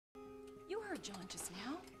John just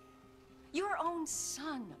now. Your own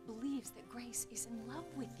son believes that Grace is in love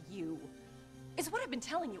with you. It's what I've been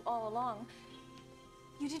telling you all along.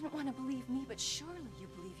 You didn't want to believe me, but surely you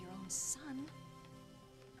believe your own son.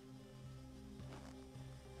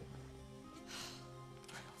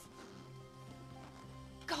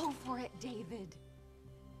 Go for it, David.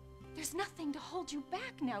 There's nothing to hold you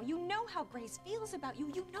back now. You know how Grace feels about you.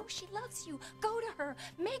 You know she loves you. Go to her.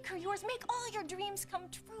 Make her yours. Make all your dreams come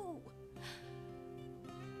true.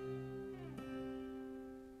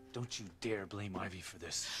 Don't you dare blame Ivy for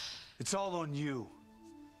this. It's all on you.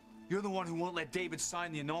 You're the one who won't let David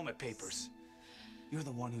sign the annulment papers. You're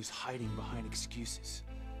the one who's hiding behind excuses.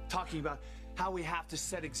 Talking about how we have to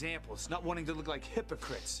set examples, not wanting to look like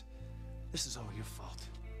hypocrites. This is all your fault.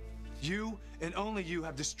 You and only you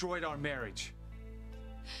have destroyed our marriage.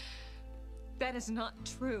 That is not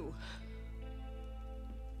true.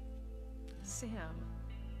 Sam,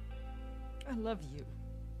 I love you.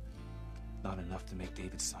 Not enough to make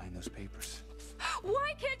David sign those papers.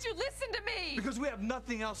 Why can't you listen to me? Because we have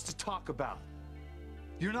nothing else to talk about.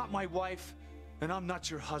 You're not my wife, and I'm not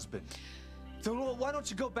your husband. So why don't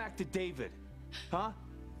you go back to David? Huh?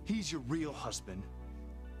 He's your real husband.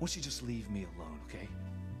 Why don't you just leave me alone, okay?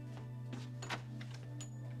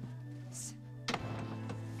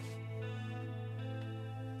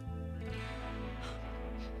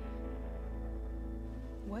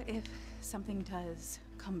 What if something does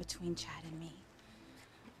come between Chad and me?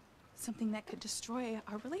 Something that could destroy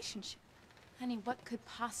our relationship. Honey, what could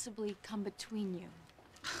possibly come between you?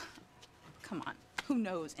 Come on, who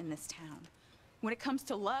knows in this town? When it comes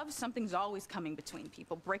to love, something's always coming between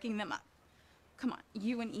people, breaking them up. Come on,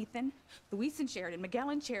 you and Ethan, Luis and Sheridan, Miguel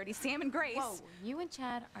and Charity, Sam and Grace. Whoa, you and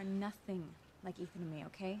Chad are nothing like Ethan and me,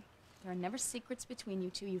 okay? There are never secrets between you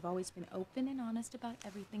two. You've always been open and honest about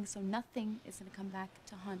everything, so nothing is gonna come back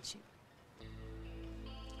to haunt you.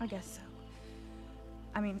 I guess so.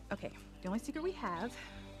 I mean, okay, the only secret we have,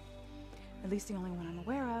 at least the only one I'm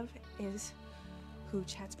aware of, is who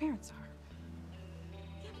Chad's parents are.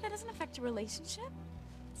 Yeah, but that doesn't affect your relationship.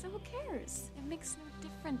 So who cares? It makes no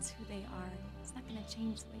difference who they are. It's not gonna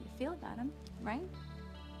change the way you feel about them, right?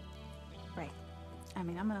 Right. I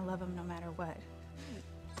mean, I'm gonna love him no matter what. Right.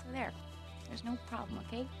 So there's no problem,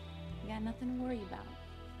 okay? You got nothing to worry about.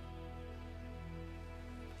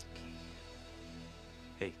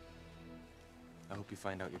 Hey, I hope you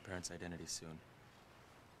find out your parents' identity soon.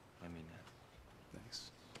 I mean that.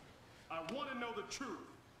 Thanks. I want to know the truth.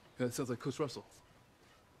 Yeah, that sounds like Coach Russell.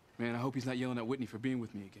 Man, I hope he's not yelling at Whitney for being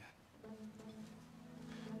with me again.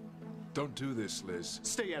 Don't do this, Liz.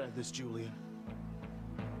 Stay out of this, Julian.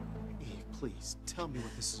 Eve, please, tell me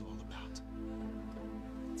what this is all about.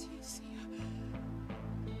 TC.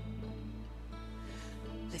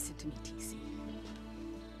 Listen to me, TC.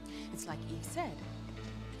 It's like Eve said.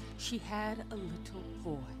 She had a little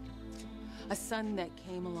boy. A son that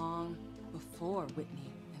came along before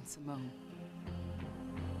Whitney and Simone.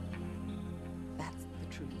 That's the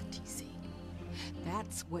truth, TC.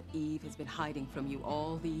 That's what Eve has been hiding from you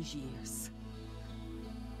all these years.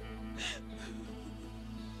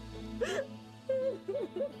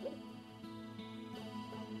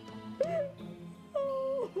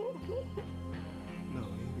 No,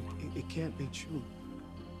 Eve, it can't be true.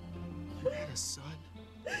 You had a son?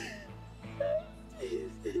 I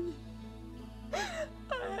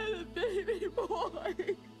had a baby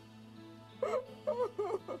boy.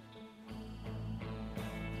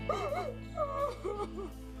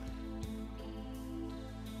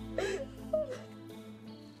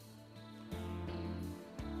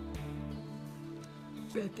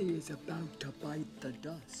 Betty is about to bite the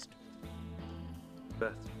dust.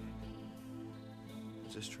 Beth,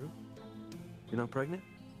 is this true? You're not pregnant?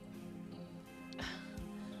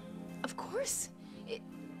 Of course.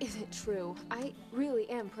 Is it true? I really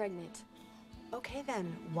am pregnant. Okay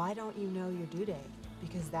then, why don't you know your due date?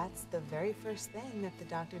 Because that's the very first thing that the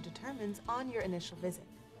doctor determines on your initial visit.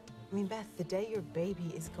 I mean, Beth, the day your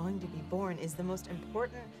baby is going to be born is the most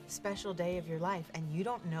important, special day of your life, and you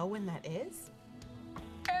don't know when that is?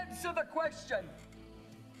 Answer the question!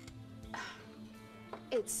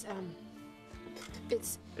 It's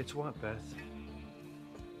It's what, Beth?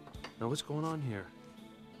 Now, what's going on here?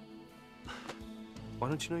 Why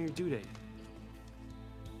don't you know your due date?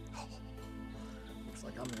 Looks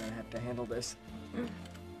like I'm gonna have to handle this.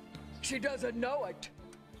 She doesn't know it,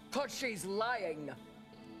 'cause she's lying.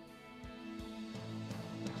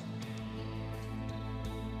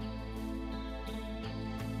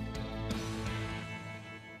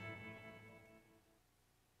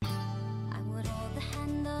 I would hold the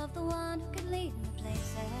hand of the one who could lead me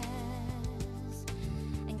places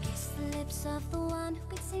and kiss the lips lips of the one who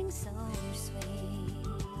could sing so sweet.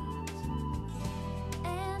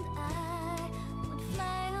 And I would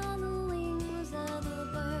fly on the wings of a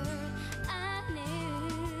bird I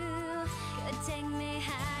knew could take me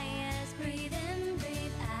highest. Breathe in,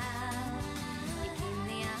 breathe out. You keep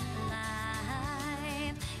me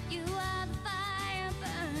alive. You are the fire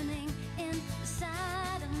burning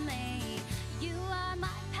inside of me. You are my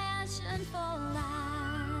passion for life.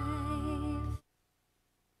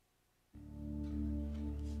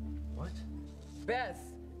 What? Beth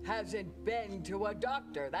hasn't been to a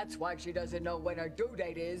doctor. That's why she doesn't know when her due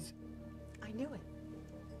date is. I knew it.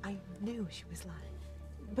 I knew she was lying.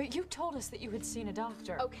 But you told us that you had seen a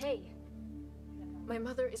doctor. Okay. My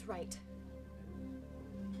mother is right.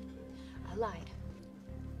 I lied.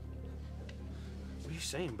 What are you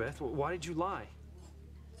saying, Beth? Why did you lie?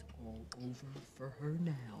 It's all over for her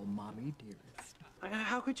now, Mommy dearest.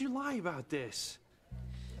 How could you lie about this?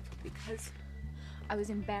 Because I was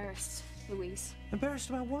embarrassed, Louise. Embarrassed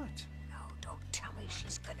about what? No, don't tell me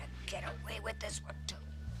she's gonna get away with this one, too.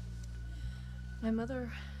 My mother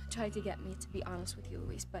tried to get me to be honest with you,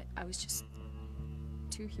 Louise, but I was just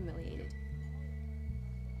too humiliated.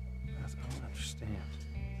 Beth, I don't understand.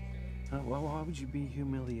 Why would you be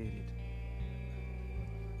humiliated?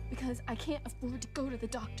 Because I can't afford to go to the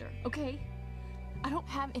doctor, okay? I don't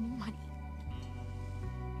have any money.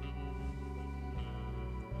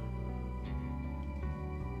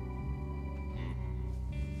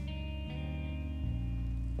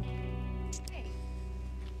 Hey,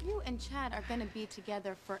 you and Chad are gonna be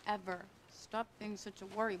together forever. Stop being such a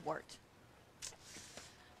worrywart.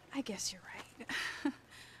 I guess you're right.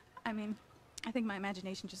 I mean, I think my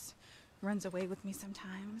imagination just runs away with me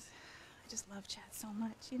sometimes. I just love Chad so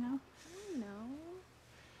much, you know? No.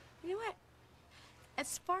 You know what?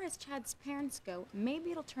 As far as Chad's parents go,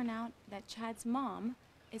 maybe it'll turn out that Chad's mom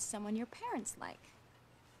is someone your parents like.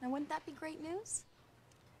 Now, wouldn't that be great news?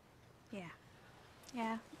 Yeah.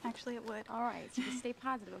 Yeah, actually it would. All right, so just stay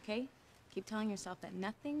positive, okay? Keep telling yourself that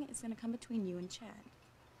nothing is gonna come between you and Chad.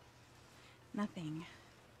 Nothing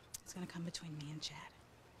is gonna come between me and Chad.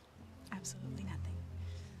 Absolutely nothing.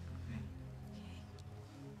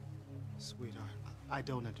 Sweetheart, I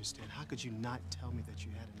don't understand. How could you not tell me that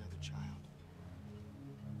you had another child?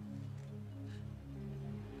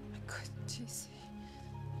 I couldn't, TC.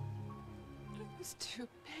 It was too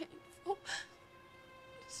painful.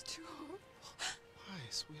 It was too horrible. Why,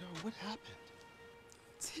 sweetheart? What happened?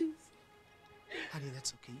 TC. Honey,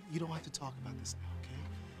 that's okay. You don't have to talk about this now, okay?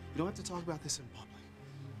 You don't have to talk about this in public.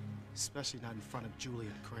 Especially not in front of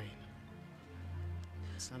Julian Crane.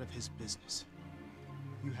 It's none of his business.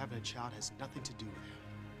 You having a child has nothing to do with him.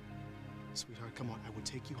 Sweetheart, come on. I will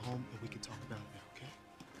take you home and we can talk about it there, okay?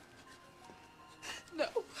 No.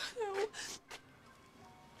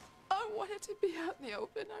 I wanted to be out in the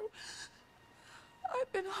open.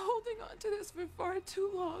 I've been holding on to this for far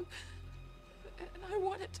too long. And I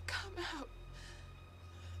want it to come out.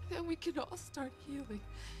 Then we can all start healing.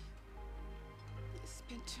 There's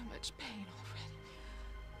been too much pain already.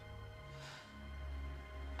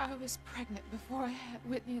 I was pregnant before I had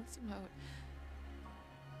Whitney and Simone.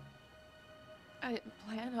 I didn't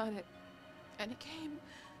plan on it, and it came,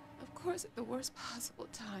 of course, at the worst possible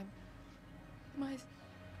time. My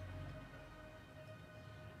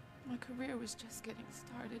career was just getting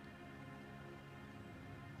started.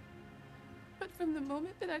 But from the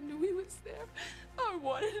moment that I knew he was there, I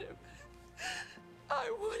wanted him. I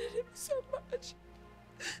wanted him so much.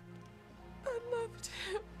 I loved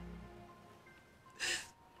him.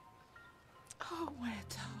 Oh, I wanted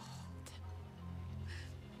to hold him.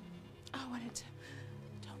 I wanted to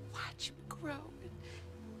watch him grow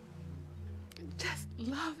and just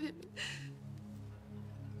love him.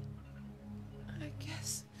 I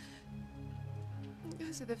guess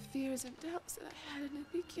because of the fears and doubts that I had in the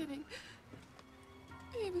beginning,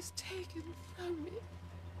 he was taken from me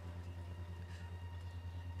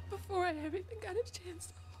before I ever even got a chance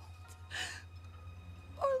to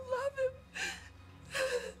hold or love him.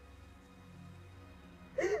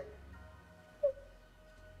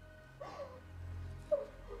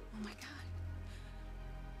 Oh my God.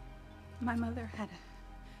 My mother had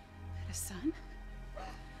a son?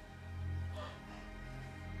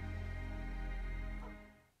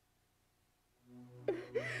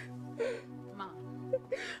 Mom.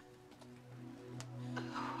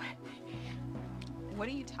 What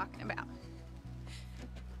are you talking about?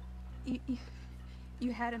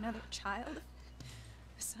 You had another child?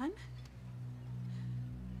 A son?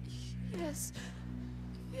 Yes.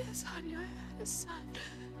 Yes, honey, I had a son.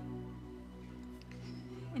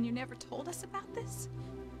 And you never told us about this?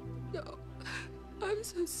 No. I'm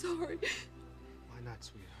so sorry. Why not,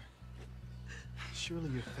 sweetheart? Surely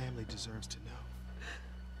your family deserves to know.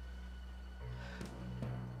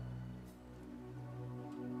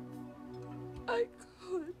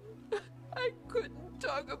 I couldn't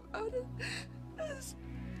talk about it. It's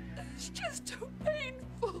just too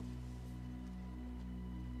painful.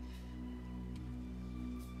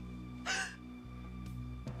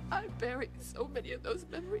 I buried so many of those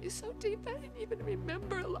memories so deep I didn't even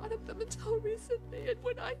remember a lot of them until recently. And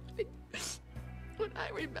when I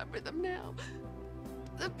remember them now,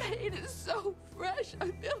 the pain is so fresh.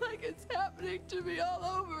 I feel like it's happening to me all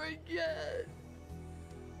over again.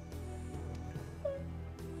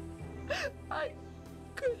 I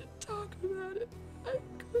couldn't talk about it. I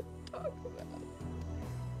couldn't talk about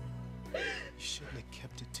it. You shouldn't have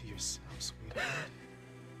kept it to yourself, sweetheart.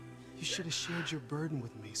 You should have shared your burden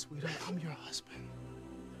with me, sweetheart. I'm your husband.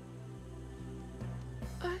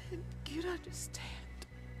 I think you'd understand.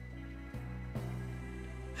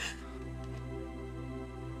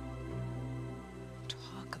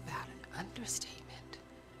 Talk about an understatement.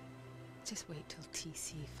 Just wait till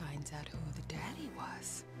TC finds out who the daddy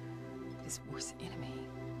was. His worst enemy,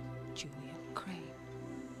 Julian Crane.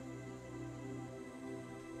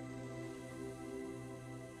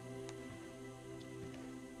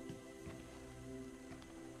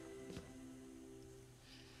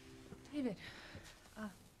 David, what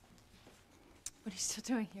are you still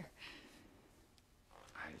doing here?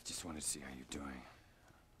 I just wanted to see how you're doing.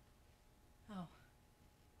 Oh.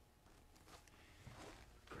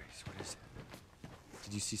 Grace, what is it?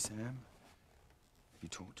 Did you see Sam? Have you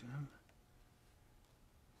talked to him?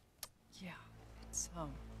 Yeah, it's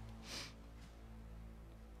over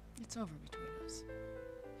between us.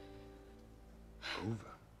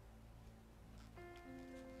 Over?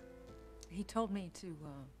 He told me to,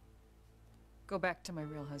 go back to my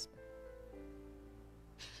real husband.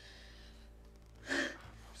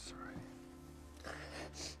 Sorry.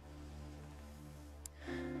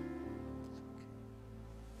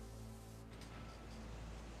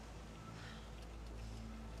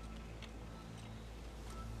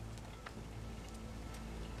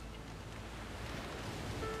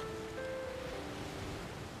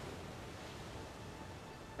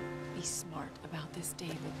 Be smart about this,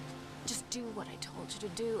 David. Just do what I told you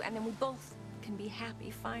to do, and then we both can be happy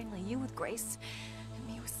finally. You with Grace, and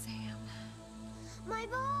me with Sam. My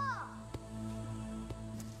ball!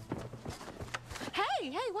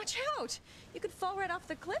 Hey, watch out! You could fall right off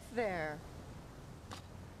the cliff there.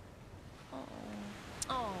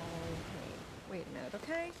 Oh, hey, wait a minute,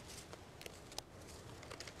 okay?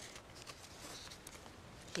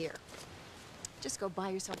 Here, just go buy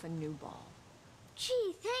yourself a new ball.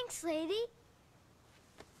 Gee, thanks, lady.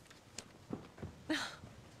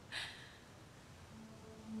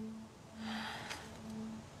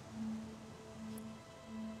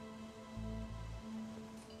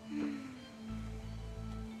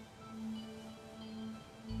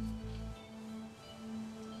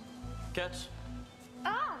 Catch.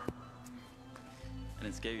 Oh! I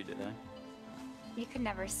didn't scare you, did I? You could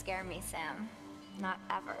never scare me, Sam. Not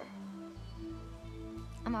ever.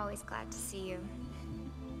 I'm always glad to see you.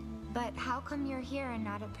 But how come you're here and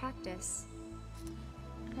not at practice?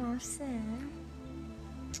 Oh, Sam.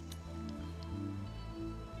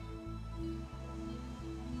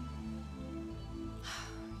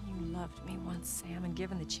 You loved me once, Sam, and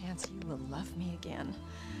given the chance, you will love me again.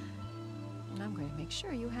 And I'm going to make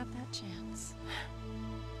sure you have that chance.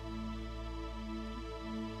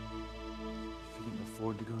 You couldn't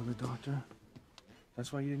afford to go to the doctor?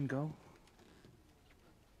 That's why you didn't go?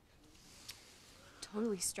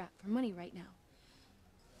 Totally strapped for money right now.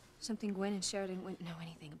 Something Gwen and Sheridan wouldn't know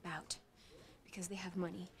anything about. Because they have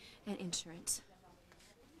money and insurance.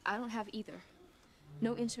 I don't have either.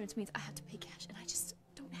 No insurance means I have to pay cash, and I just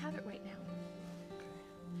don't have it right now.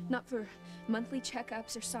 Not for monthly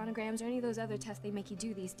checkups or sonograms or any of those other tests they make you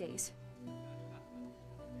do these days.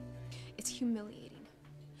 It's humiliating.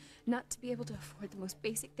 Not to be able to afford the most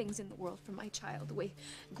basic things in the world for my child the way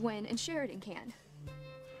Gwen and Sheridan can.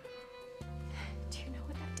 Do you know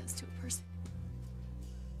what that does to a person?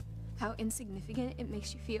 How insignificant it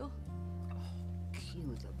makes you feel?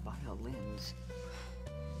 Cue the violins.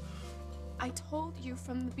 I told you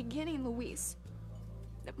from the beginning, Louise,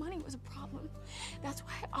 that money was a problem. That's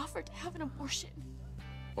why I offered to have an abortion.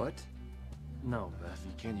 What? No, Beth,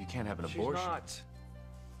 you can't have an She's abortion. not.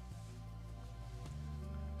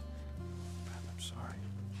 Beth, I'm sorry.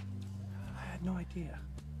 I had no idea.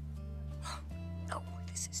 No,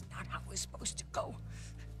 this is not how it's supposed to go.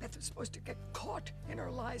 Beth was supposed to get caught in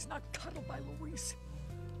her lies, not cuddled by Louise.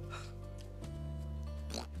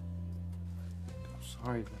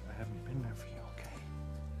 sorry that I haven't been there for you, okay?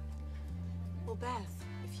 Well, Beth,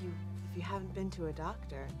 if you haven't been to a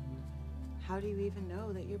doctor, how do you even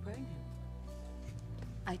know that you're pregnant?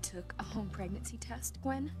 I took a home pregnancy test,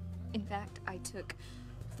 Gwen. In fact, I took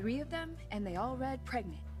 3 of them, and they all read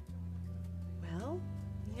pregnant. Well,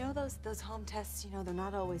 you know those home tests, they're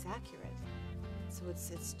not always accurate. So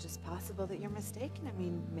it's just possible that you're mistaken. I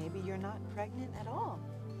mean, maybe you're not pregnant at all.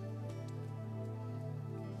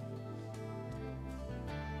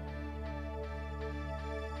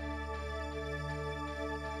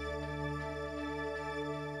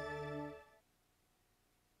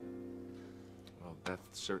 Well, Beth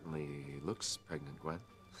certainly looks pregnant, Gwen.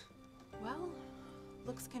 Well,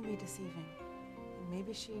 looks can be deceiving. And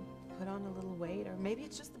maybe she put on a little weight, or maybe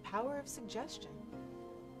it's just the power of suggestion.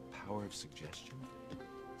 Power of suggestion?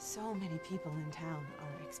 So many people in town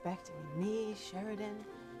are expecting me, Sheridan,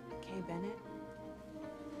 Kay Bennett.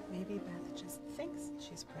 Maybe Beth just thinks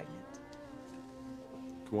she's pregnant.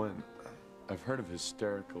 Gwen, I've heard of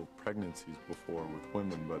hysterical pregnancies before with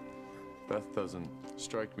women, but Beth doesn't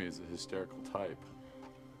strike me as a hysterical type.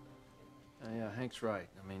 Yeah, Hank's right.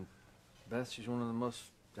 I mean, Beth, she's one of the most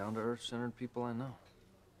down-to-earth centered people I know.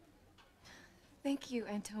 Thank you,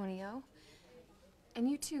 Antonio. And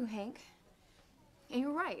you too, Hank. And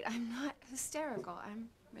you're right, I'm not hysterical. I'm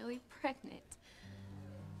really pregnant.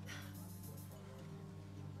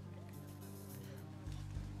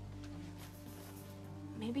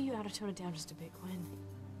 Maybe you ought to tone it down just a bit, Gwen.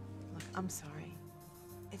 Look, I'm sorry.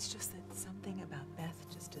 It's just that something about Beth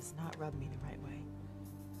just does not rub me the right way.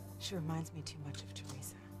 She reminds me too much of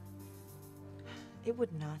Teresa. It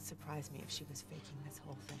would not surprise me if she was faking this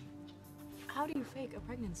whole thing. How do you fake a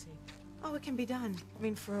pregnancy? Oh, it can be done. I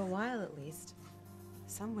mean, for a while at least.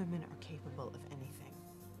 Some women are capable of anything.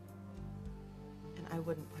 And I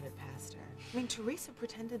wouldn't put it past her. I mean, Teresa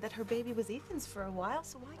pretended that her baby was Ethan's for a while,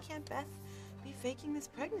 so why can't Beth be faking this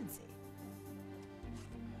pregnancy?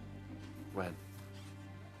 Gwen,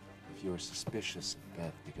 if you're suspicious of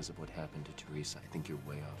Beth because of what happened to Teresa, I think you're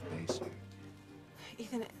way off base here.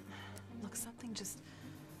 Ethan, look, something just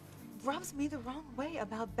rubs me the wrong way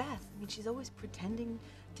about Beth. I mean, she's always pretending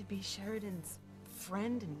to be Sheridan's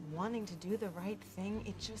friend and wanting to do the right thing.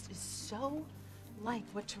 It just is so like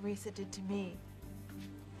what Teresa did to me.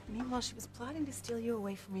 Meanwhile, she was plotting to steal you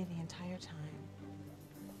away from me the entire time.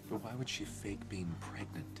 But why would she fake being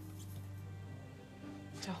pregnant?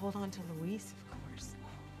 To hold on to Luis, of course.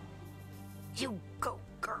 You go,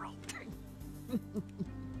 girl.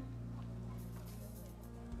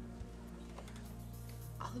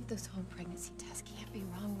 All of those home pregnancy tests can't be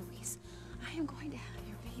wrong, Luis. I am going to have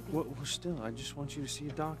your baby. Well, still, I just want you to see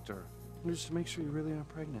a doctor. Just to make sure you really are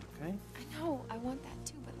pregnant, okay? I know, I want that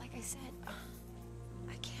too, but like I said,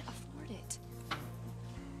 I can't afford it.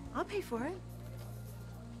 I'll pay for it.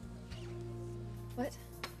 What?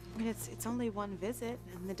 I mean, it's only one visit,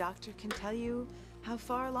 and the doctor can tell you how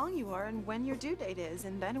far along you are and when your due date is,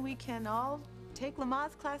 and then we can all take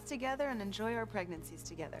Lamaze class together and enjoy our pregnancies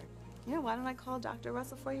together. You know, why don't I call Dr.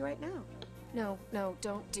 Russell for you right now? No,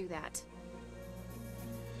 don't do that.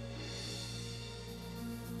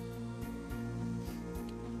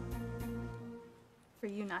 For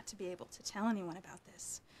you not to be able to tell anyone about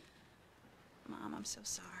this. Mom, I'm so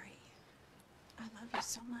sorry. I love you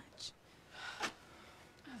so much.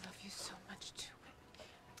 I love you so much, too.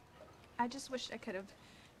 I just wish I could have,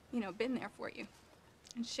 been there for you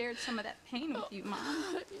and shared some of that pain with you, Mom.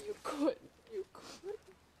 Honey, you couldn't. You couldn't.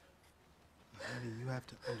 Honey, you have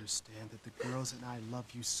to understand that the girls and I love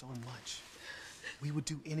you so much. We would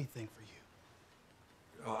do anything for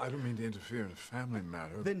you. I don't mean to interfere in a family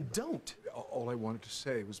matter. Then don't. All I wanted to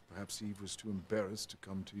say was perhaps Eve was too embarrassed to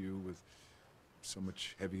come to you with so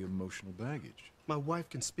much heavy emotional baggage. My wife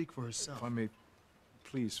can speak for herself. If I may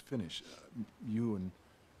please finish. You and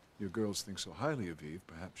your girls think so highly of Eve,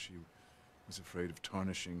 perhaps she was afraid of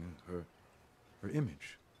tarnishing her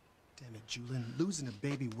image. Damn it, Julian. Losing a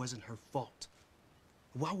baby wasn't her fault.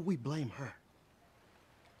 Why would we blame her?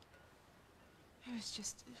 It was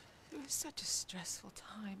such a stressful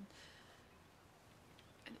time.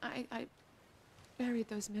 And I buried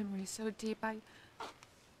those memories so deep, I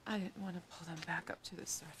didn't want to pull them back up to the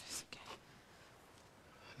surface again.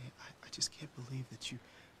 Honey, I just can't believe that you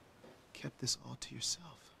kept this all to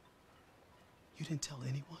yourself. You didn't tell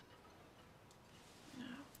anyone? No,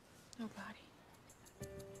 nobody.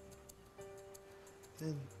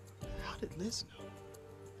 Then how did Liz know?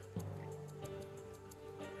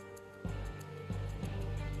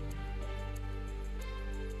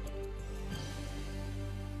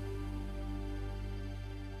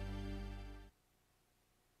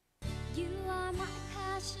 You are my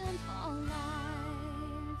passion for life.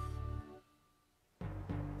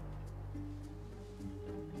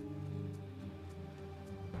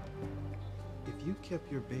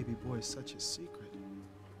 kept your baby boy such a secret.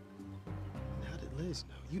 And how did Liz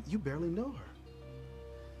know? You barely know her.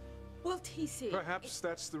 Well, TC. Perhaps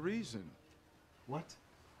that's the reason. What?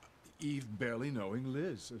 Eve barely knowing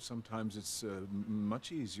Liz. Sometimes it's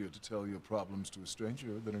much easier to tell your problems to a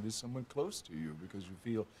stranger than it is someone close to you because you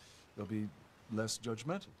feel they'll be less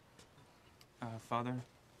judgmental. Father,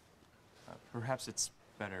 perhaps it's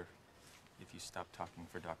better if you stop talking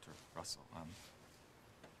for Dr. Russell.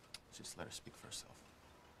 Just let her speak for herself.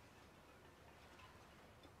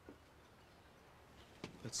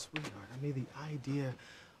 But sweetheart, I mean, the idea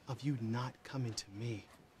of you not coming to me,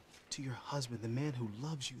 to your husband, the man who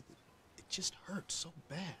loves you, it just hurts so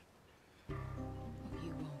bad.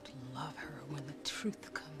 You won't love her when the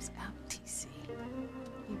truth comes out, TC.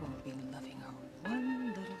 You won't be loving her one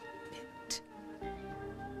little bit.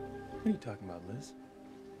 What are you talking about, Liz?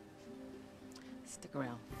 Stick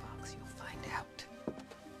around, Fox. You'll find out.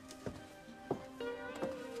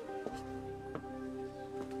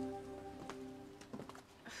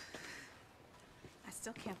 I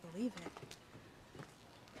still can't believe it.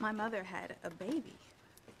 My mother had a baby.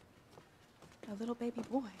 A little baby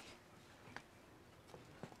boy.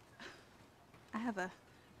 I have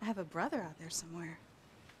a brother out there somewhere.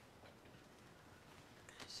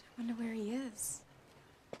 Gosh, I wonder where he is.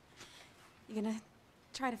 You gonna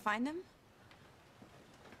try to find him?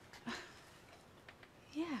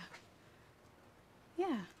 Yeah.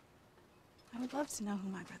 Yeah. I would love to know who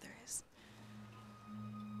my brother is.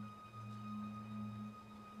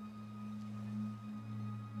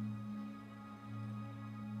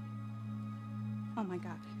 Oh my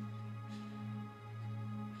God.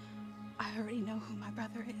 I already know who my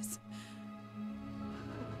brother is.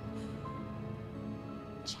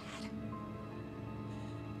 Chad.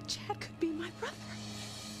 Chad could be my brother.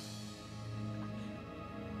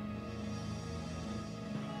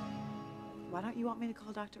 Why don't you want me to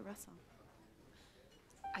call Dr. Russell?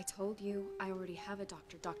 I told you I already have a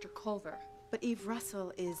doctor, Dr. Culver. But Eve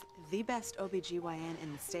Russell is the best OBGYN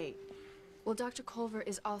in the state. Well, Dr. Culver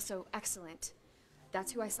is also excellent.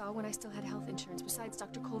 That's who I saw when I still had health insurance. Besides,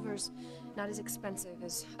 Dr. Culver's not as expensive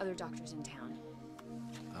as other doctors in town.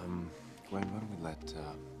 Gwen, why don't we let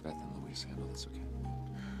Beth and Louise handle this, okay?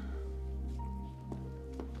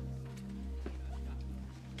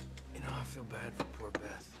 You know, I feel bad for poor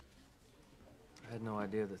Beth. I had no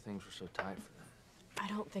idea that things were so tight for them. I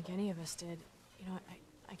don't think any of us did. You know,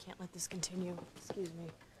 I can't let this continue. Excuse me.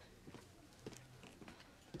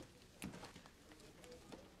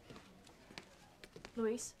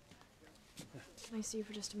 Luis? Can I see you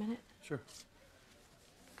for just a minute? Sure.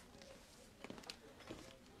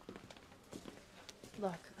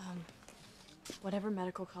 Look, whatever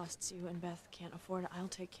medical costs you and Beth can't afford, I'll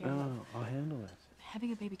take care of. No, I'll handle it.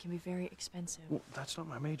 Having a baby can be very expensive. Well, that's not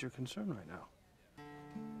my major concern right now.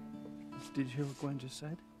 Did you hear what Gwen just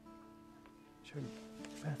said? Sure,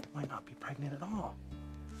 Beth might not be pregnant at all.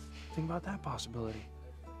 Think about that possibility.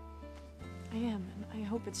 I am, and I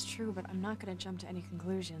hope it's true, but I'm not gonna jump to any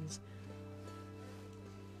conclusions.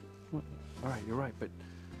 Well, all right, you're right, but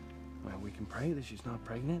well, we can pray that she's not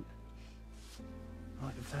pregnant.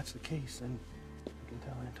 Well, if that's the case, then we can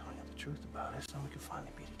tell Antonia the truth about it, so we can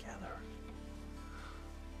finally be together.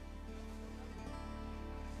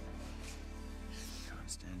 I can't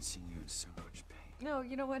stand seeing you in so much pain. No,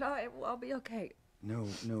 you know what? I'll be okay. No,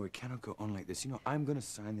 no, it cannot go on like this. You know, I'm going to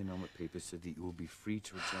sign the annulment papers so that you will be free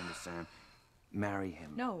to return to Sam. Marry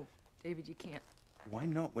him. No, David, you can't. Why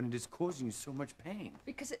not, when it is causing you so much pain?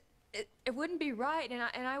 Because it wouldn't be right,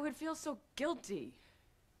 and I would feel so guilty.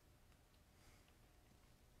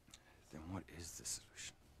 Then what is the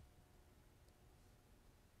solution?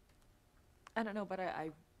 I don't know, but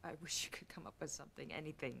I wish you could come up with something,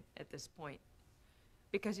 anything, at this point.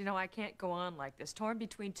 Because, you know, I can't go on like this, torn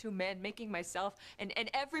between two men, making myself and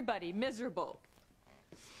everybody miserable.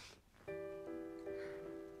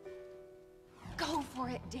 Go for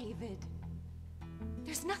it, David.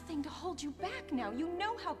 There's nothing to hold you back now. You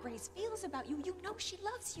know how Grace feels about you. You know she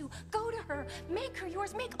loves you. Go to her. Make her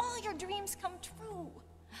yours. Make all your dreams come true.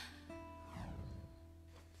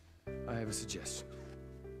 I have a suggestion.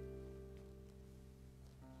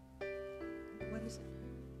 What is it?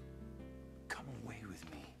 Come away with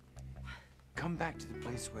me. Come back to the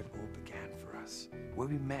place where it all began for us. Where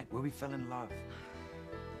we met, where we fell in love.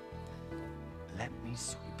 Let me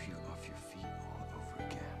sweep you off your feet all over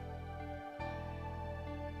again.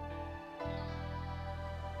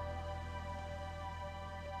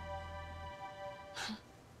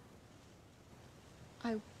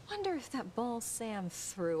 I wonder if that ball Sam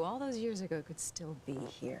threw all those years ago could still be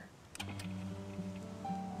here.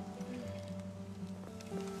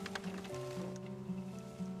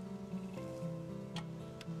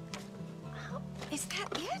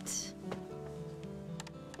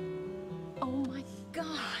 Oh my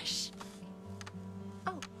gosh.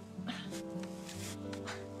 Oh.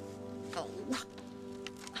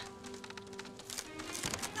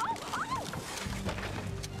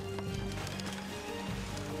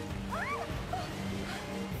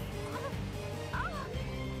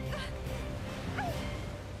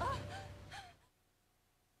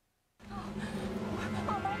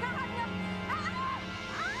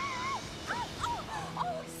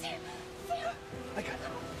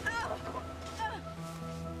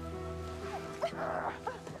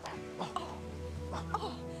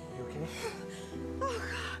 Oh. You okay? Oh,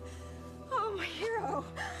 God. Oh, my hero.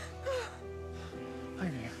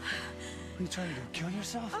 Ivy, are you trying to kill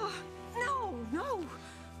yourself? Oh, no.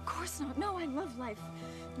 Of course not. No, I love life.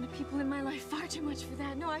 And the people in my life far too much for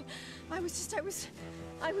that. No, I was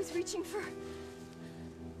reaching for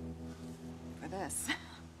this.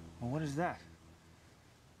 Well, what is that?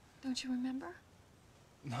 Don't you remember?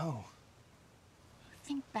 No.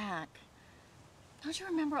 Think back. Don't you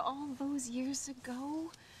remember all those years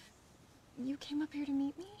ago? You came up here to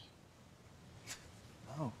meet me?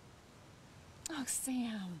 No. Oh,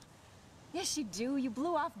 Sam. Yes, you do. You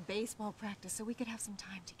blew off baseball practice so we could have some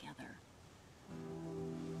time together.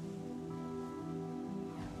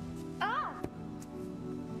 Ah!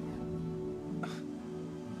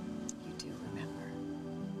 You do remember.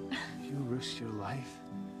 You risked your life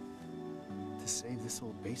to save this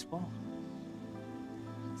old baseball?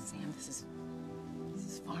 Sam, this is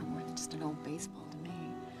far more than just an old baseball to me.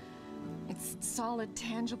 It's solid,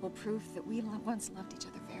 tangible proof that we once loved each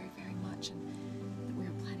other very, very much and that we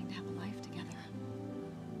were planning to have a life together.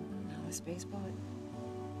 Now this baseball, it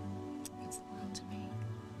means the world to me.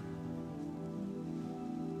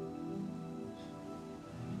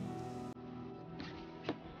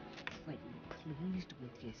 But you're pleased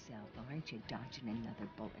with yourself, aren't you, dodging another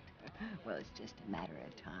bullet? Well, it's just a matter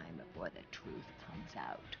of time before the truth comes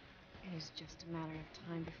out. It is just a matter of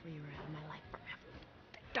time before you were out of my life forever.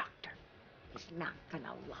 The doctor is not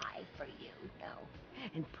gonna lie for you, no.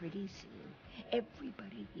 And pretty soon,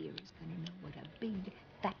 everybody here is gonna know what a big,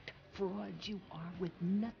 fat fraud you are with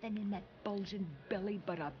nothing in that bulging belly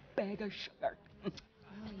but a bag of sugar. Well,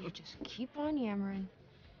 you just keep on yammering,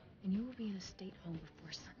 and you will be in a state home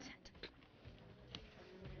before sunset.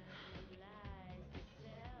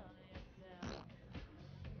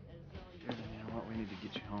 Jordan, you know what? We need to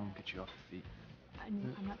get you home, get you off your feet.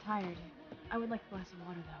 I'm not tired. I would like a glass of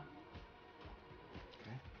water, though.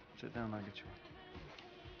 Okay? Sit down and I'll get you one.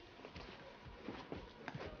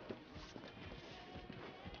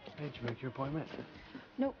 Hey, did you make your appointment?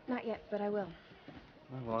 Nope, not yet, but I will.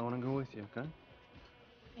 Well, I want to go with you, okay?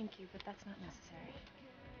 Thank you, but that's not necessary.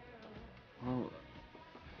 Well,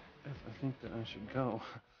 I think that I should go.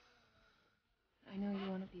 I know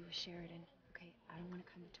you want to be with Sheridan. Okay, I don't want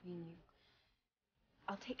to come between you.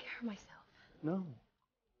 I'll take care of myself. No.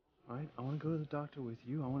 All right? I want to go to the doctor with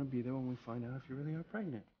you. I want to be there when we find out if you really are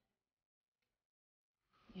pregnant.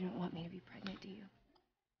 You don't want me to be pregnant, do you?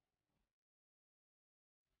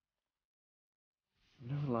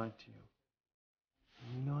 I've never lied to you.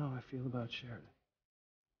 And you know how I feel about Sheridan.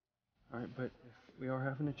 All right, but if we are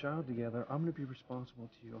having a child together, I'm going to be responsible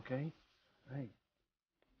to you, okay? Hey,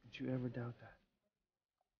 don't you ever doubt that.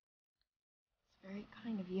 It's very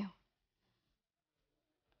kind of you.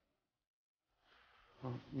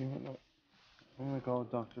 Well, you know what? I'm going to call a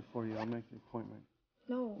doctor for you. I'll make the appointment.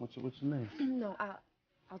 No. What's the name? No,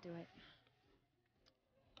 I'll do it.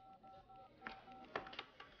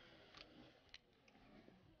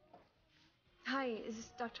 Hi, is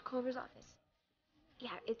this Dr. Culver's office?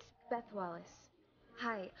 Yeah, it's Beth Wallace.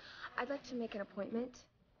 Hi, I'd like to make an appointment.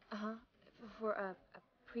 For a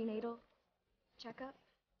prenatal checkup.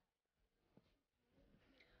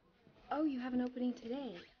 Oh, you have an opening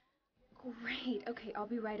today. Great. Okay, I'll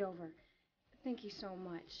be right over. Thank you so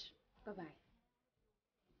much. Bye-bye.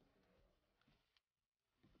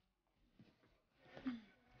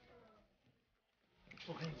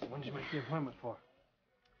 Okay, so when did you make the appointment for?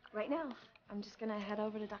 Right now. I'm just gonna head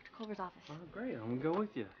over to Dr. Culver's office. Oh, great. I'm going to go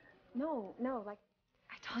with you. No, like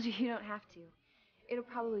I told you, you don't have to. It'll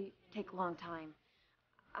probably take a long time.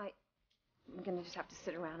 I'm gonna just have to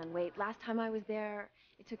sit around and wait. Last time I was there,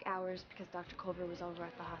 it took hours because Dr. Culver was over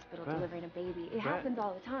at the hospital Beth, delivering a baby. It happens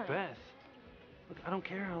all the time. Beth, look, I don't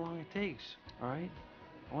care how long it takes, all right?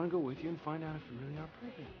 I want to go with you and find out if you really are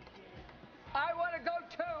pregnant. I want to go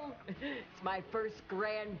too. It's my first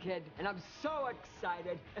grandkid, and I'm so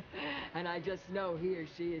excited. And I just know he or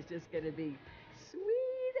she is just going to be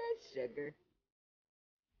sweet as sugar.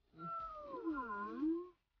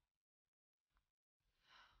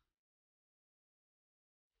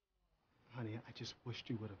 Honey, I just wished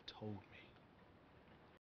you would have told me.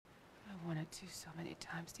 I wanted to so many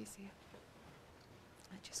times, DC.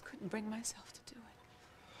 I just couldn't bring myself to do it.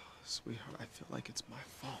 Sweetheart, I feel like it's my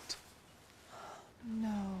fault.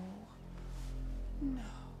 No. No.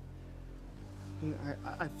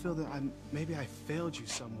 I feel that maybe I failed you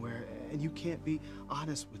somewhere, and you can't be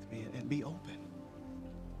honest with me and be open.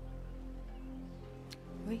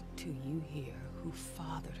 Wait till you hear who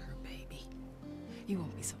fathered her baby. You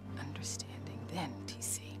won't be so understanding then,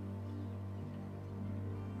 TC.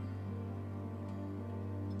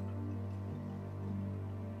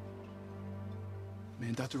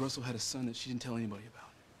 Man, Dr. Russell had a son that she didn't tell anybody about.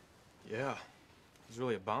 Yeah. It was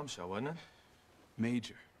really a bombshell, wasn't it?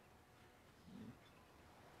 Major.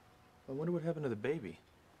 I wonder what happened to the baby.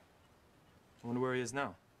 I wonder where he is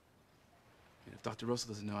now. And if Dr. Russell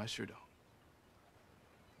doesn't know, I sure don't.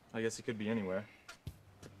 I guess he could be anywhere.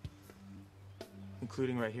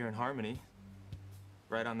 Including right here in Harmony.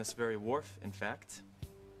 Right on this very wharf, in fact.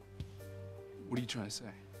 What are you trying to say?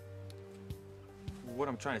 What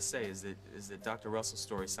I'm trying to say is that Dr. Russell's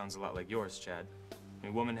story sounds a lot like yours, Chad. I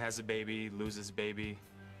mean, woman has a baby, loses baby,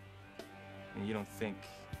 and you don't think...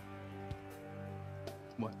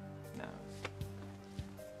 What? No.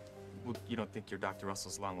 Well, you don't think you're Dr.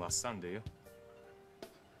 Russell's long-lost son, do you?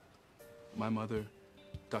 My mother,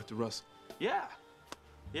 Dr. Russell. Yeah.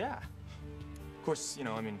 Yeah. Of course, you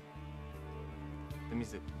know, I mean, that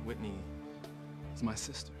means that Whitney... is my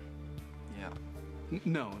sister. Yeah.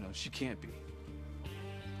 No, she can't be.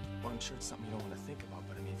 Well, I'm sure it's something you don't want to think about,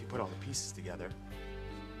 but I mean, if you put all the pieces together,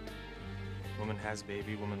 woman has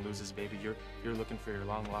baby, woman loses baby, you're looking for your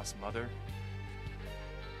long-lost mother.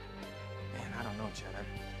 Man, I don't know, Chad.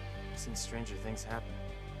 I've seen stranger things happen.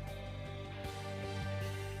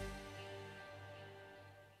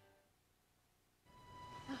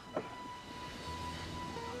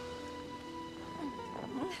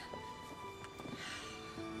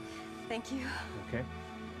 Thank you. Okay?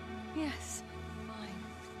 Yes. Fine.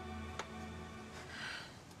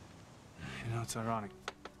 You know, it's ironic.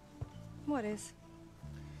 What is?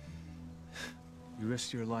 You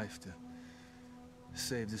risked your life to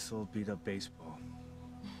save this old beat-up baseball.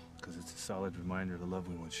 Because it's a solid reminder of the love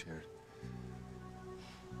we once shared.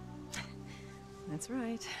 That's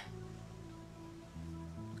right.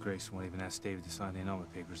 Grace won't even ask David to sign the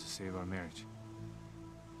annulment papers to save our marriage.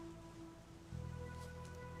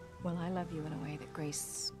 Well, I love you in a way that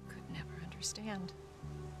Grace could never understand.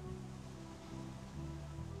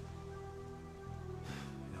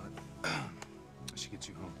 You know what? I should get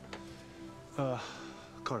you home.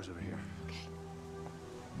 Car's over here. Okay.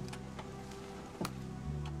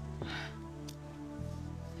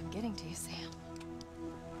 I'm getting to you, Sam.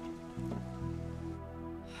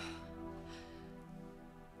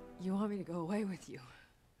 You want me to go away with you?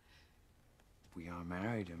 We are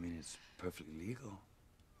married. I mean, it's perfectly legal.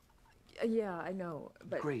 Yeah, I know,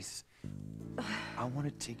 but... Grace, I want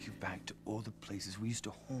to take you back to all the places we used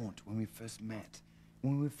to haunt when we first met,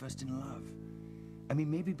 when we were first in love. I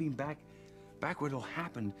mean, maybe being back where it all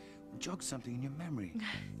happened will jog something in your memory.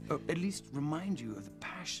 Or at least remind you of the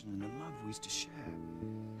passion and the love we used to share.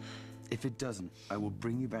 If it doesn't, I will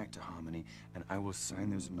bring you back to Harmony, and I will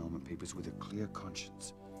sign those annulment papers with a clear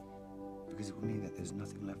conscience. Because it will mean that there's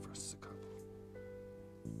nothing left for us as a couple.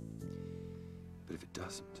 But if it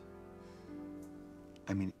doesn't,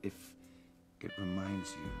 I mean, if it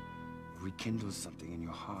reminds you, rekindles something in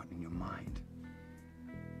your heart and your mind,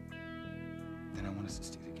 then I want us to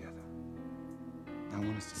stay together. I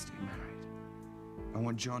want us to stay married. I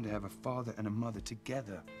want John to have a father and a mother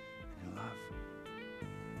together and in love.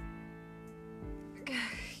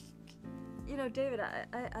 You know, David,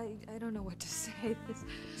 I don't know what to say.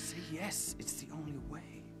 Say yes. It's the only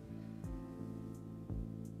way.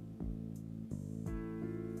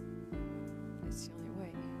 It's the only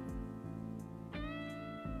way.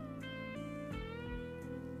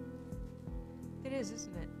 It is,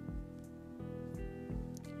 isn't it?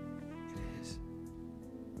 It is.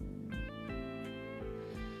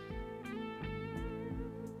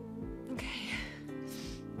 Okay.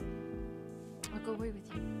 I'll go away with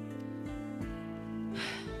you.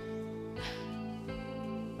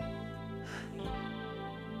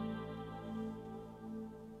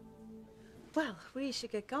 Well, we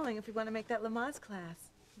should get going if we want to make that Lamaze class.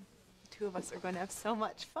 The two of us are going to have so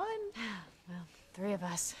much fun. Well, three of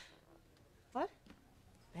us. What?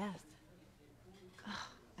 Beth. Oh,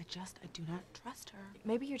 I do not trust her.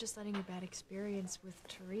 Maybe you're just letting your bad experience with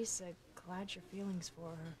Teresa cloud your feelings for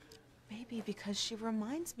her. Maybe because she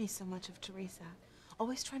reminds me so much of Teresa.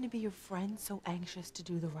 Always trying to be your friend, so anxious to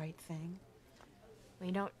do the right thing. Well,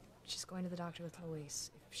 you know, she's going to the doctor with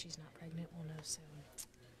Louise. If she's not pregnant, we'll know soon.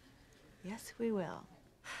 Yes, we will.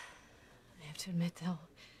 have to admit, though,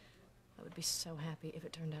 I would be so happy if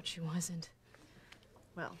it turned out she wasn't.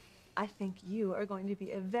 Well, I think you are going to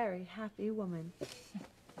be a very happy woman.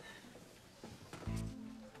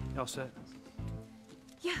 All set?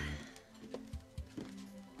 Yeah.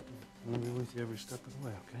 I'll be with you every step of the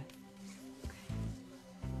way, okay?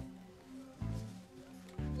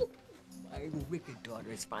 My wicked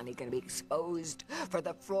daughter is finally going to be exposed for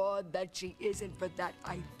the fraud that she is, and for that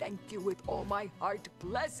I thank you with all my heart.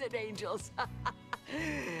 Blessed angels.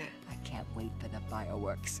 I can't wait for the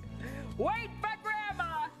fireworks. Wait for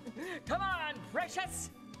Grandma! Come on, precious!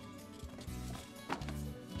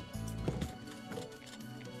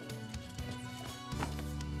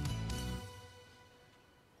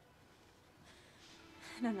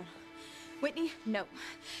 No, no. Whitney, no.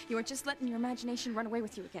 You are just letting your imagination run away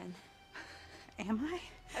with you again. Am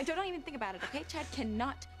I? Don't even think about it, okay? Chad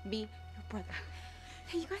cannot be your brother.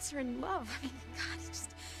 Hey, you guys are in love. I mean, God, it's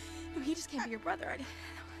just... No, he just can't be your brother.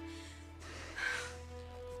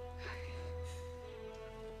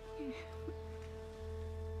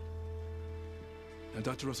 Now,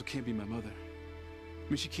 Dr. Russell can't be my mother. I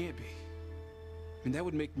mean, she can't be. I mean, that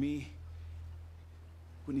would make me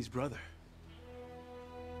Whitney's brother.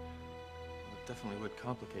 Well, it definitely would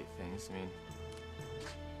complicate things. I mean,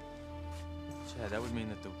 Chad, that would mean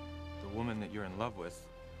that the woman that you're in love with,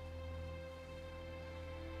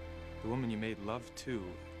 the woman you made love to,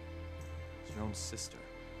 is your own sister.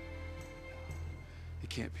 It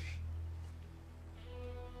can't be.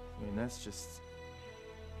 I mean, that's just...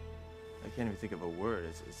 I can't even think of a word.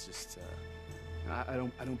 It's just, I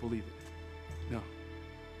don't believe it. No.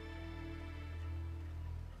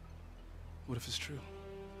 What if it's true?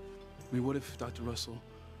 I mean, what if Dr. Russell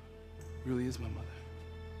really is my mother?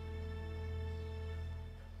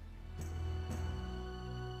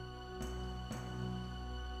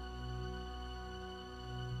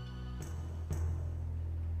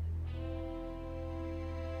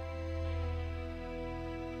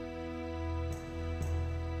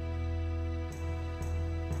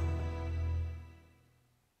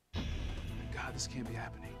 God, this can't be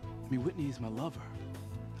happening. I mean, Whitney is my lover,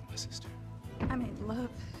 not my sister. I made love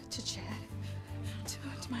to Chad,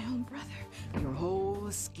 to my own brother. Your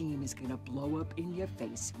whole scheme is gonna blow up in your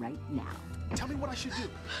face right now. Tell me what I should do.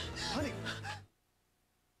 Honey.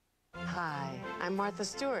 Hi, I'm Martha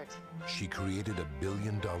Stewart. She created a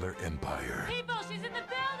billion-dollar empire. People, she's in the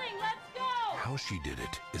building! Let's go! How she did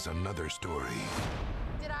it is another story.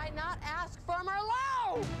 Did I not ask for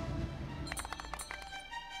Merlot?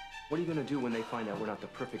 What are you gonna do when they find out we're not the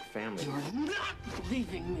perfect family? You're not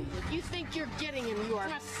leaving me. If you think you're getting him, you are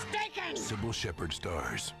mistaken. Sybil Shepherd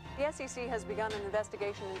stars. The SEC has begun an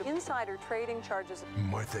investigation into insider trading charges.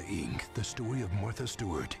 Martha Inc., the story of Martha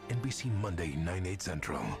Stewart. NBC Monday, 9/8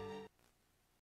 Central.